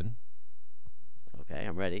solution. Okay,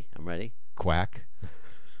 I'm ready. Quack.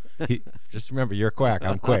 Just remember, you're quack.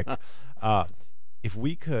 I'm quick. If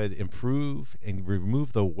we could improve and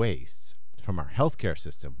remove the waste from our healthcare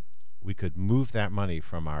system, we could move that money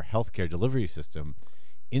from our healthcare delivery system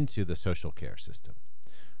into the social care system.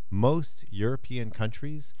 Most European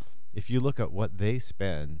countries, if you look at what they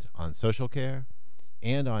spend on social care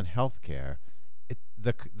and on healthcare,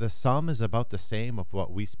 the sum is about the same of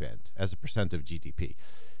what we spend as a percent of GDP.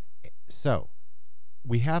 So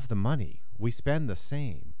we have the money. We spend the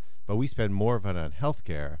same, but we spend more of it on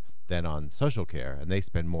healthcare than on social care, and they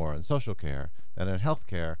spend more on social care than on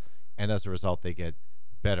healthcare, and as a result, they get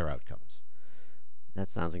better outcomes. That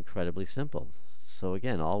sounds incredibly simple. So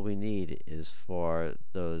again, all we need is for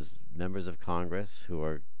those members of Congress who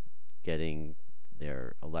are getting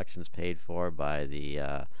their elections paid for by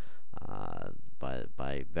the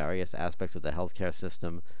by various aspects of the healthcare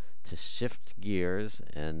system to shift gears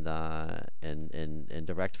and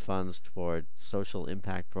direct funds toward social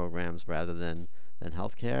impact programs rather than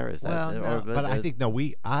healthcare. Is well, that? No, but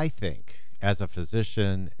I think as a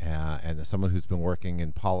physician and as someone who's been working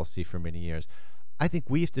in policy for many years, I think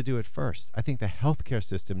we have to do it first. I think the healthcare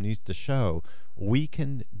system needs to show we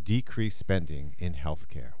can decrease spending in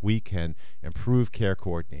healthcare. We can improve care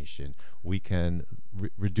coordination. We can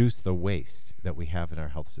reduce the waste that we have in our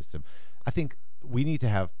health system. I think we need to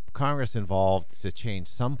have Congress involved to change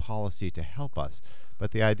some policy to help us.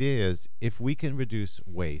 But the idea is if we can reduce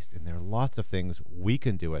waste, and there are lots of things we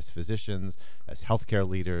can do as physicians, as healthcare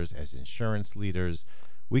leaders, as insurance leaders,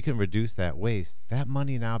 we can reduce that waste. That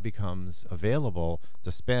money now becomes available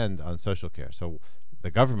to spend on social care. So the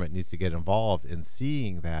government needs to get involved in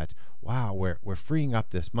seeing that, wow, we're freeing up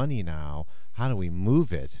this money now. How do we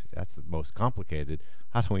move it? That's the most complicated.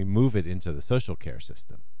 How do we move it into the social care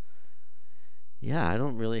system? Yeah, I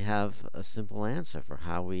don't really have a simple answer for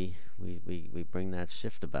how we bring that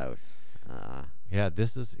shift about. Yeah,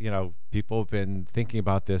 this is, people have been thinking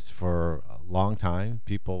about this for a long time.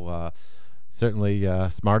 People certainly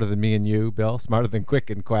smarter than me and you, Bill, smarter than Quick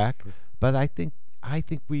and Quack. But I think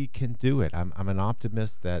we can do it. I'm an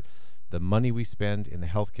optimist that the money we spend in the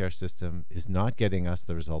healthcare system is not getting us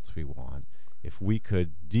the results we want. If we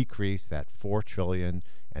could decrease that $4 trillion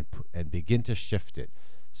and begin to shift it.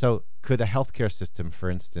 So could a healthcare system, for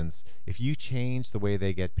instance, if you change the way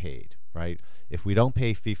they get paid, right? If we don't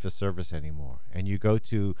pay fee-for-service anymore, and you go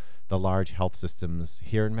to the large health systems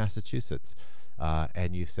here in Massachusetts,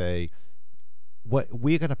 and you say, what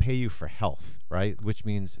we're going to pay you for health, right? Which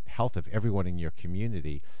means health of everyone in your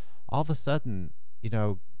community. All of a sudden,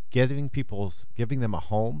 giving them a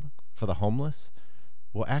home for the homeless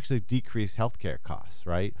will actually decrease healthcare costs,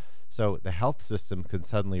 right? So the health system can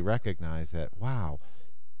suddenly recognize that, wow,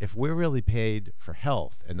 if we're really paid for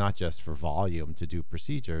health and not just for volume to do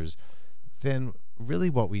procedures, then really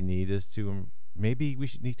what we need is maybe we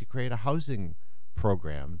need to create a housing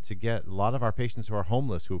program to get a lot of our patients who are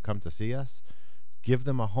homeless who come to see us, give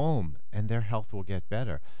them a home, and their health will get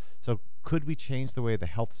better. So could we change the way the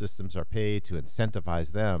health systems are paid to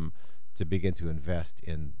incentivize them to begin to invest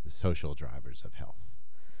in the social drivers of health?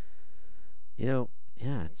 Yeah,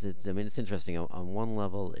 it's interesting. On one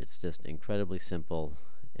level, it's just incredibly simple,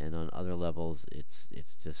 and on other levels, it's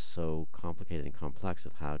just so complicated and complex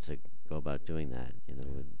of how to go about doing that.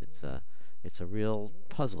 It's a real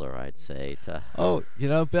puzzler, I'd say. Oh,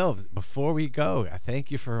 Bill, before we go,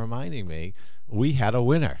 thank you for reminding me. We had a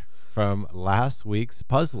winner from last week's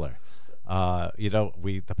Puzzler.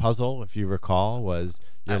 The puzzle, if you recall, was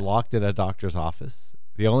you're locked in a doctor's office.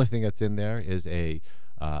 The only thing that's in there is a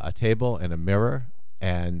table and a mirror.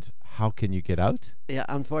 And how can you get out? Yeah,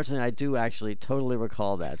 unfortunately, I do actually totally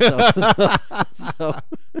recall that. So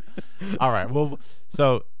All right. Well,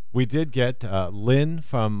 so we did get Lynn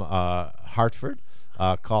from Hartford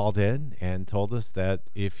called in and told us that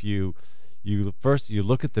if you first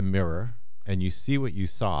look at the mirror and you see what you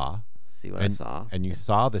saw, I saw. and you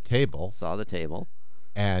saw the table,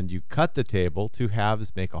 and you cut the table 2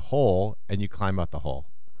 halves, make a hole, and you climb out the hole.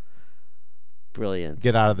 Brilliant.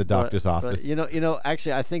 Get out of the doctor's office. But,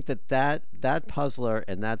 actually, I think that puzzler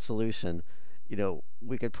and that solution,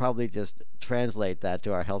 we could probably just translate that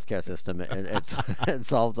to our healthcare system and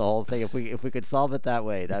solve the whole thing. If we could solve it that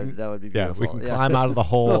way, that would be beautiful. Yeah, we can climb out of the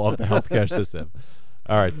hole of the healthcare system.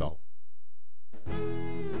 All right, Bill.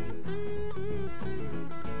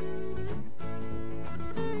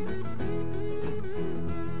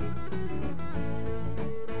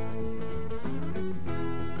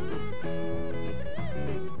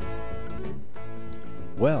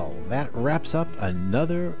 Well, that wraps up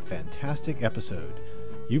another fantastic episode.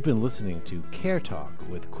 You've been listening to Care Talk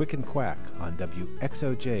with Quick and Quack on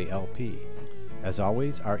WXOJ-LP. As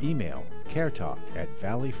always, our email,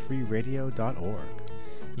 cartalk@valleyfreeradio.org.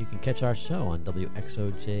 You can catch our show on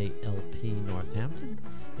WXOJ-LP Northampton.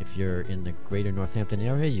 If you're in the greater Northampton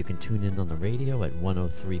area, you can tune in on the radio at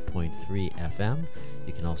 103.3 FM.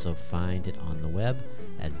 You can also find it on the web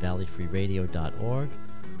at valleyfreeradio.org.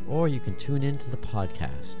 Or you can tune in to the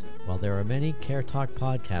podcast. While there are many Care Talk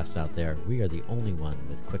podcasts out there, we are the only one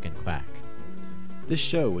with Quick and Quack. This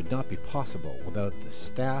show would not be possible without the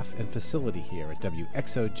staff and facility here at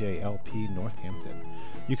WXOJ-LP Northampton.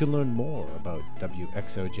 You can learn more about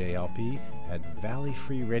WXOJ-LP at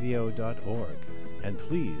valleyfreeradio.org, and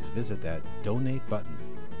please visit that donate button.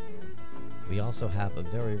 We also have a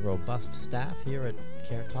very robust staff here at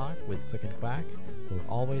Care Talk with Quick and Quack who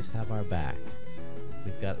always have our back.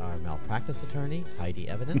 We've got our malpractice attorney, Heidi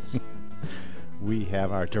Evidence. We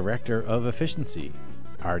have our Director of Efficiency,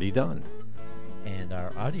 Artie Dunn. And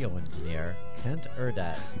our audio engineer, Kent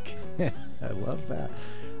Erdat. I love that.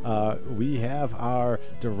 We have our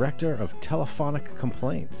Director of Telephonic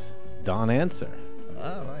Complaints, Don Answer.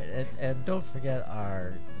 All right, and don't forget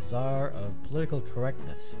our czar of political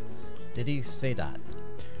correctness, Didi Sedat.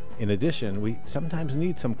 In addition, we sometimes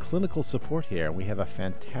need some clinical support here. We have a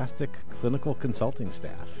fantastic clinical consulting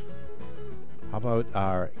staff. How about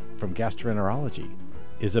from gastroenterology,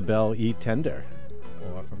 Isabel E. Tender.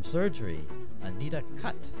 Or from surgery, Anita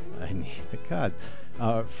Cutt. Anita Cutt.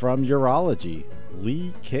 From urology,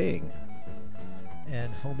 Lee King.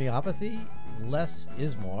 And homeopathy, Les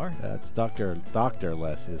Ismore. That's Dr.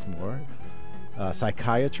 Les Ismore.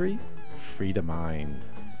 Psychiatry, Frida Mind.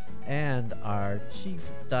 And our chief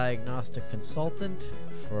diagnostic consultant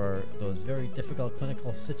for those very difficult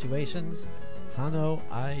clinical situations, Hanno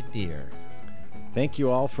I. Deer. Thank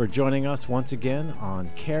you all for joining us once again on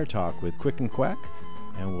Care Talk with Quick and Quack,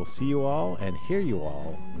 and we'll see you all and hear you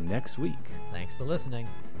all next week. Thanks for listening.